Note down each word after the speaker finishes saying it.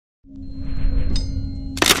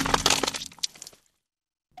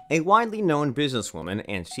A widely known businesswoman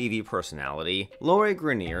and TV personality, Lori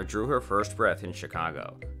Greiner drew her first breath in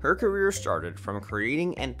Chicago. Her career started from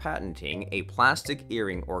creating and patenting a plastic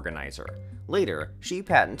earring organizer. Later, she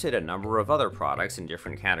patented a number of other products in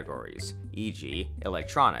different categories, e.g.,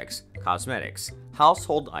 electronics, cosmetics,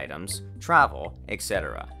 household items, travel,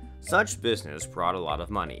 etc. Such business brought a lot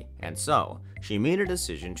of money, and so, she made a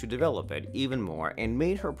decision to develop it even more and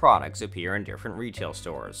made her products appear in different retail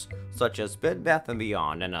stores, such as Bed Bath &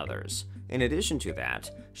 Beyond and others. In addition to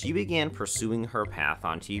that, she began pursuing her path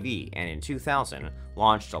on TV and in 2000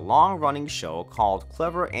 launched a long-running show called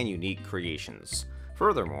Clever and Unique Creations.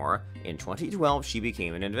 Furthermore, in 2012 she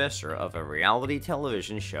became an investor of a reality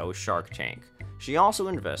television show Shark Tank. She also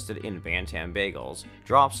invested in Bantam Bagels,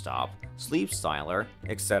 Drop Stop, Sleep Styler,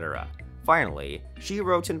 etc. Finally, she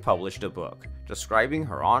wrote and published a book describing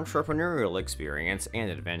her entrepreneurial experience and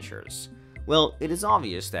adventures. Well, it is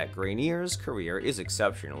obvious that Greiner's career is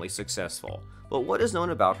exceptionally successful, but what is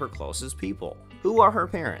known about her closest people? Who are her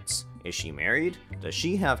parents? Is she married? Does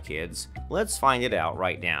she have kids? Let's find it out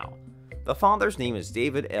right now. The father's name is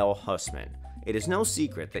David L. Husman. It is no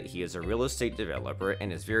secret that he is a real estate developer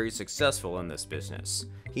and is very successful in this business.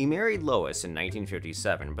 He married Lois in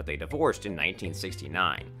 1957, but they divorced in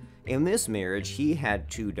 1969. In this marriage, he had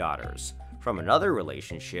 2 daughters. From another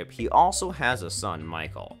relationship, he also has a son,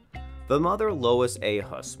 Michael. The mother, Lois A.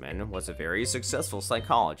 Husman, was a very successful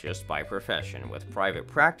psychologist by profession with private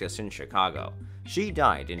practice in Chicago. She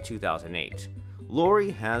died in 2008. Lori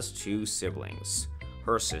has 2 siblings.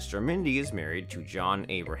 Her sister Mindy is married to John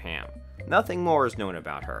Abraham. Nothing more is known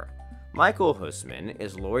about her. Michael Husman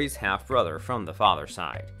is Lori's half-brother from the father's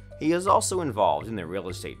side. He is also involved in the real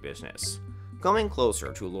estate business. Coming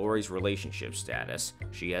closer to Lori's relationship status,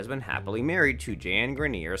 she has been happily married to Jan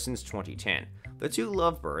Greiner since 2010. The 2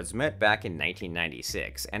 lovebirds met back in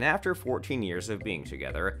 1996 and after 14 years of being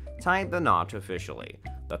together, tied the knot officially.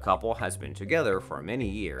 The couple has been together for many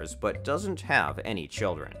years but doesn't have any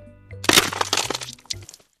children.